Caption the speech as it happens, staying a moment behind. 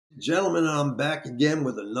Gentlemen, I'm back again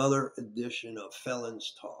with another edition of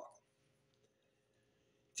Felons Talk.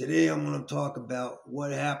 Today I'm going to talk about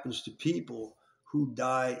what happens to people who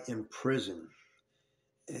die in prison.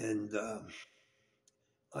 And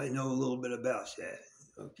I know a little bit about that,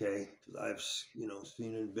 okay? Because I've,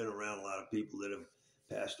 seen and been around a lot of people that have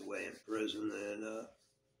passed away in prison and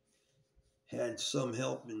had some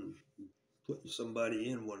help in putting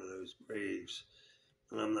somebody in one of those graves.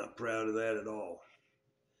 And I'm not proud of that at all.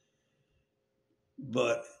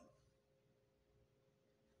 But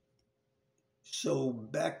so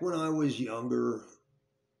back when I was younger,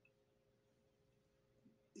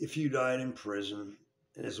 if you died in prison,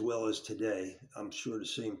 as well as today, I'm sure the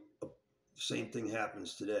same thing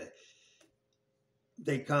happens today.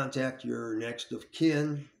 They contact your next of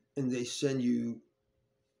kin and they send you,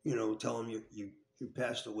 tell them you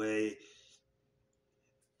passed away,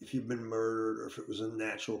 if you've been murdered or if it was in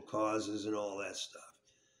natural causes and all that stuff.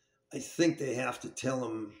 I think they have to tell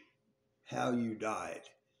them how you died.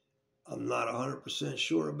 I'm not 100%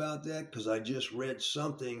 sure about that because I just read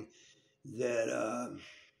something that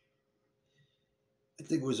I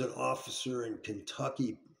think it was an officer in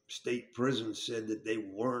Kentucky State Prison said that they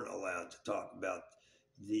weren't allowed to talk about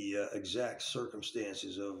the exact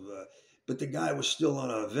circumstances of, but the guy was still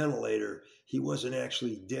on a ventilator. He wasn't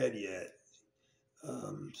actually dead yet.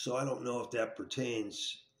 So I don't know if that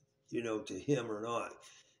pertains, to him or not.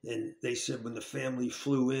 And they said when the family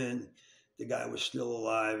flew in, the guy was still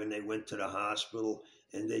alive and they went to the hospital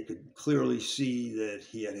and they could clearly see that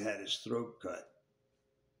he had had his throat cut,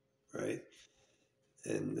 right?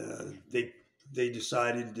 And they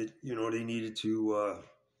decided that, they needed to,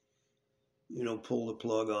 pull the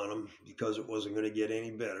plug on him because it wasn't going to get any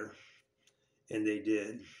better. And they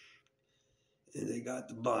did. And they got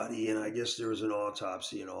the body, and I guess there was an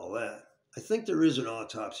autopsy and all that. I think there is an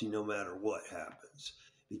autopsy no matter what happens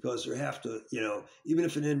because there have to, even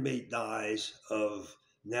if an inmate dies of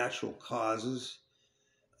natural causes,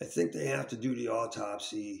 I think they have to do the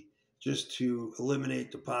autopsy just to eliminate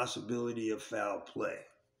the possibility of foul play.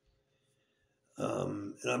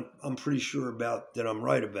 And I'm pretty sure about that. I'm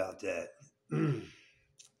right about that.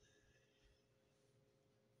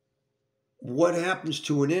 What happens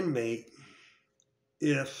to an inmate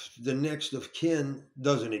if the next of kin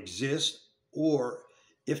doesn't exist or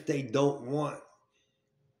if they don't want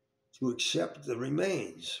to accept the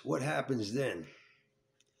remains? What happens then?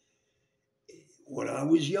 When I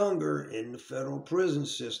was younger in the federal prison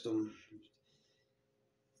system,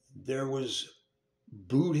 there was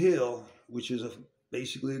Boot Hill, which is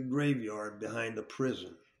basically a graveyard behind the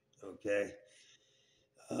prison, okay?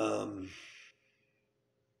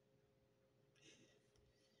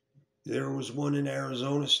 There was one in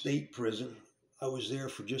Arizona State Prison. I was there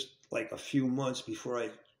for just like a few months before I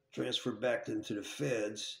transferred back into the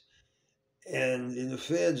feds. And in the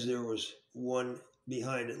feds, there was one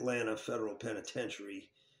behind Atlanta Federal Penitentiary.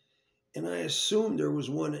 And I assumed there was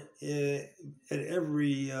one at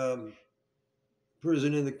every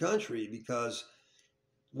prison in the country because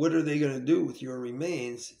what are they going to do with your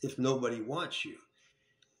remains if nobody wants you?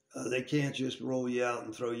 They can't just roll you out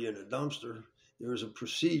and throw you in a dumpster. There's a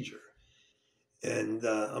procedure. And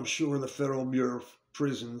I'm sure the Federal Bureau of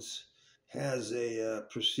Prisons has a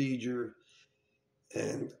procedure.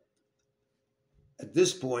 And at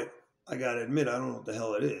this point, I got to admit, I don't know what the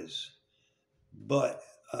hell it is. But,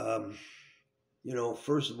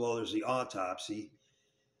 first of all, there's the autopsy.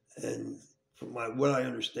 And from what I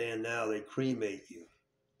understand now, they cremate you.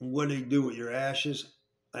 What do they do with your ashes?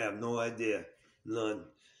 I have no idea. None.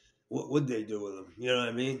 What would they do with them? You know what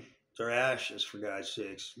I mean? They're ashes, for God's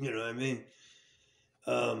sakes. You know what I mean?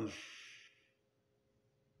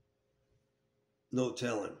 No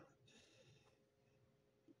telling.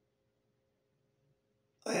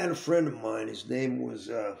 I had a friend of mine. His name was,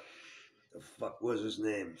 the fuck was his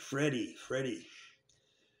name? Freddie.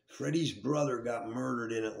 Freddie's brother got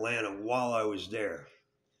murdered in Atlanta while I was there.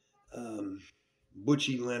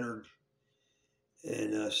 Butchie Leonard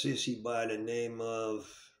and a sissy by the name of,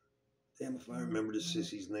 damn if I remember the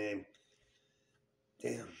sissy's name.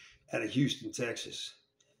 Damn, out of Houston, Texas.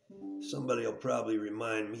 Somebody will probably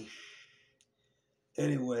remind me.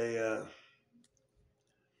 Anyway,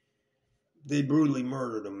 they brutally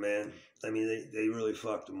murdered him, man. I mean, they really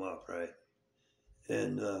fucked him up, right?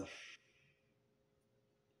 And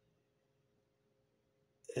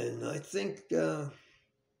I think, and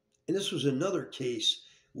this was another case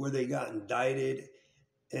where they got indicted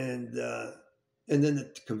and then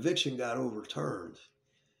the conviction got overturned,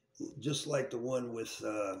 just like the one with,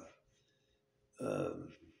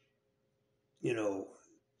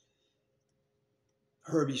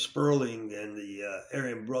 Herbie Sperling and the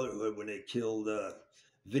Aryan Brotherhood when they killed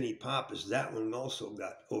Vinnie Pappas. That one also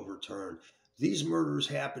got overturned. These murders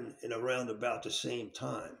happened in around about the same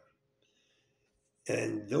time,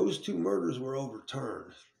 and those two murders were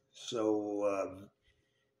overturned. So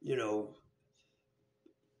you know,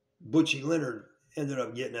 Butchie Leonard ended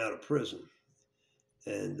up getting out of prison,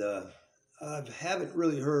 and I haven't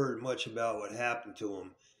really heard much about what happened to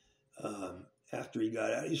him after he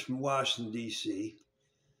got out. He's from Washington D.C.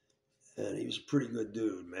 and he was a pretty good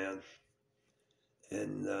dude, man.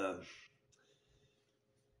 And a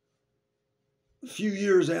few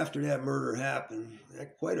years after that murder happened,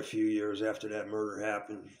 quite a few years after that murder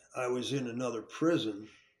happened, I was in another prison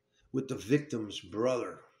with the victim's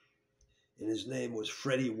brother, and his name was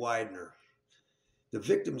Freddie Widener. The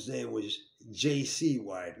victim's name was J.C.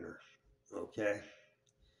 Widener. Okay.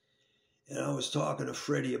 And I was talking to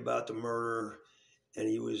Freddie about the murder, and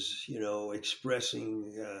he was,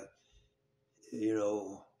 expressing,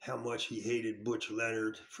 how much he hated Butch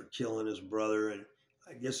Leonard for killing his brother, and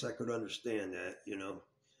I guess I could understand that.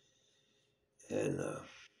 And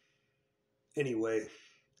anyway,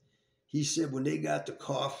 he said when they got the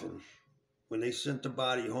coffin, when they sent the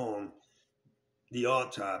body home, the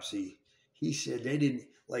autopsy, he said they didn't,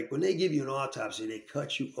 like when they give you an autopsy, they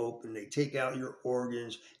cut you open, they take out your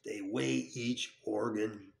organs, they weigh each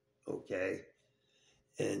organ, okay?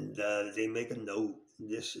 And they make a note,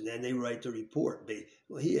 this, and then they write the report.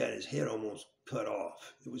 Well, he had his head almost cut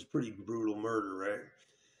off. It was pretty brutal murder, right?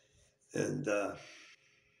 And to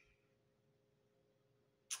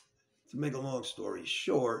make a long story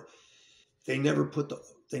short, they never put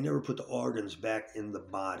the organs back in the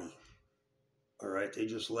body. All right, they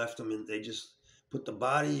just left them in. They just put the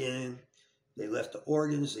body in. They left the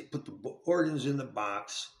organs. They put the organs in the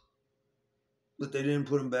box, but they didn't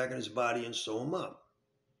put them back in his body and sew them up.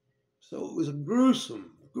 So it was a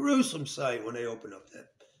gruesome sight when they opened up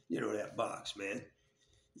that box, man.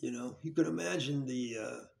 You could imagine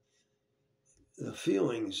the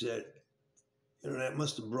feelings that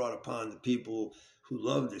must have brought upon the people who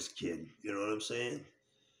loved this kid. You know what I'm saying?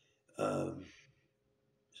 Um,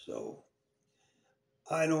 so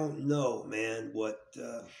I don't know, man,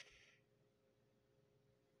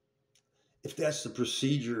 if that's the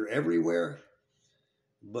procedure everywhere.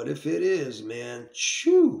 But if it is, man,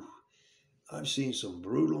 chew. I've seen some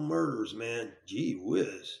brutal murders, man. Gee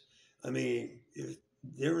whiz. I mean, if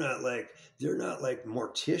they're not like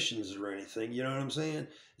morticians or anything. You know what I'm saying?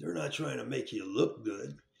 They're not trying to make you look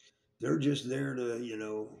good. They're just there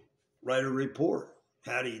to, write a report.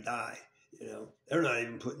 How do you die? They're not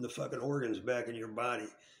even putting the fucking organs back in your body.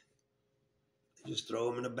 They just throw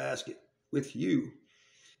them in a basket with you.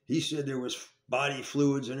 He said there was body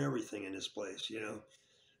fluids and everything in this place.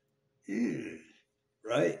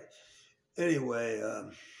 Right? Anyway,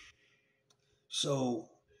 so,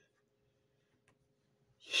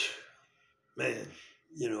 man,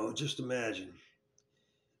 just imagine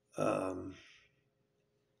um,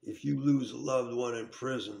 if you lose a loved one in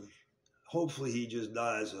prison, hopefully he just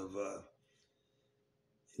dies of,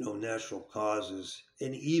 natural causes.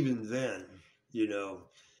 And even then,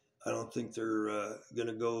 I don't think they're going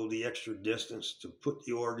to go the extra distance to put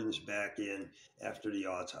the organs back in after the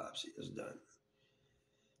autopsy is done.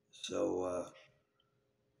 So,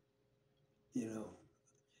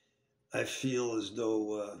 I feel as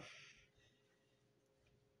though,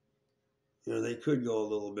 they could go a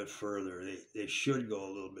little bit further. They should go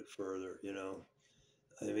a little bit further.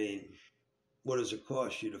 I mean, what does it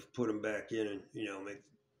cost you to put them back in and,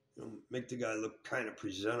 make the guy look kind of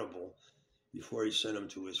presentable before you send him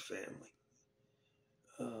to his family?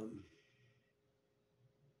 And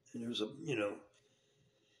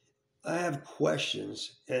I have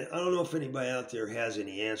questions, and I don't know if anybody out there has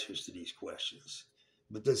any answers to these questions,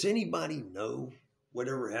 but does anybody know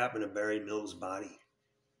whatever happened to Barry Mills' body?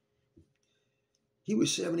 He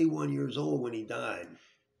was 71 years old when he died.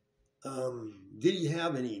 Did he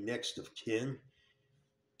have any next of kin?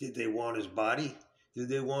 Did they want his body? Did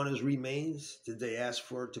they want his remains? Did they ask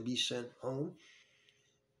for it to be sent home?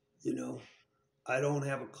 I don't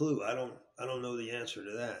have a clue. I don't know the answer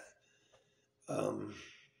to that.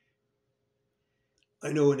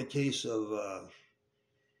 I know in the case of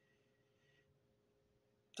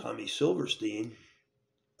Tommy Silverstein,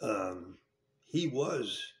 um,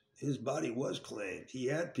 his body was claimed. He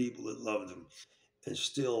had people that loved him and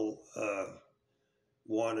still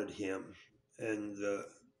wanted him and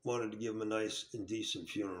wanted to give him a nice and decent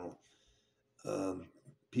funeral.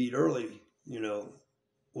 Pete Early,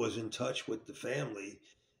 was in touch with the family,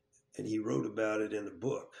 and he wrote about it in the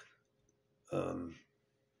book.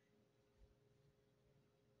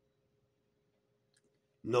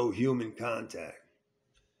 no human contact.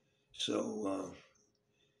 So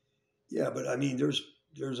yeah, but I mean,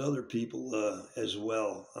 there's other people as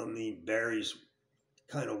well. I mean, Barry's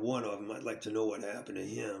kind of one of them. I'd like to know what happened to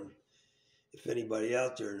him. If anybody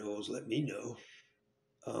out there knows, let me know.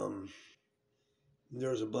 Um,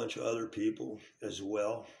 there's a bunch of other people as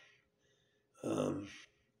well. Um,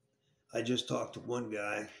 I just talked to one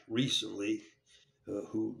guy recently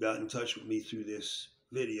who got in touch with me through this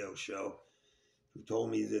video show, who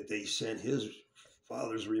told me that they sent his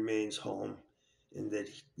father's remains home, and that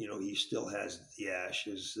he still has the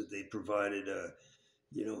ashes. That they provided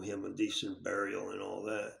him a decent burial and all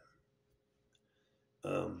that.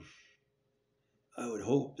 Um, I would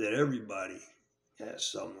hope that everybody has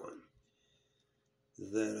someone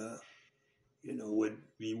that would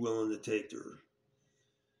be willing to take their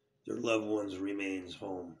loved one's remains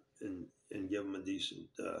home and give them a decent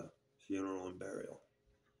funeral and burial.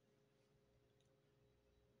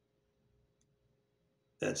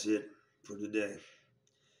 That's it for today.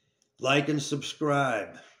 Like and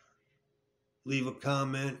subscribe. Leave a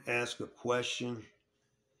comment, ask a question,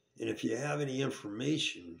 and if you have any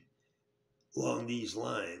information along these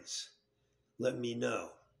lines, let me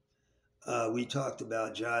know. We talked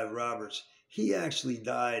about Jive Roberts. He actually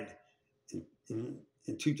died in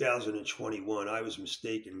 2021. I was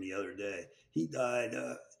mistaken the other day. He died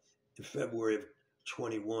in February of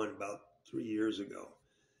 21, about 3 years ago.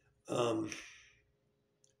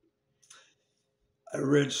 I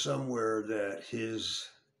read somewhere that his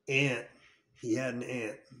aunt, he had an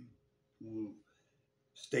aunt who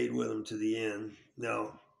stayed with him to the end.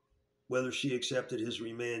 Now, whether she accepted his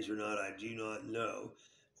remains or not, I do not know.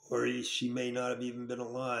 Or she may not have even been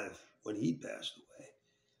alive when he passed away.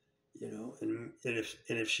 And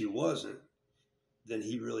if she wasn't, then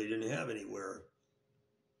he really didn't have anywhere,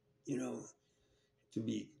 you know,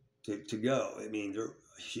 to go. I mean,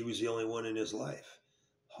 she was the only one in his life.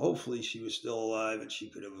 Hopefully, she was still alive and she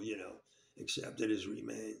could have, accepted his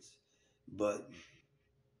remains. But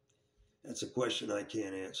that's a question I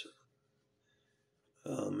can't answer.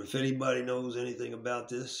 If anybody knows anything about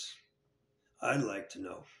this, I'd like to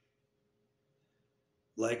know.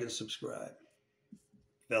 Like and subscribe.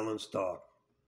 Felons Talk.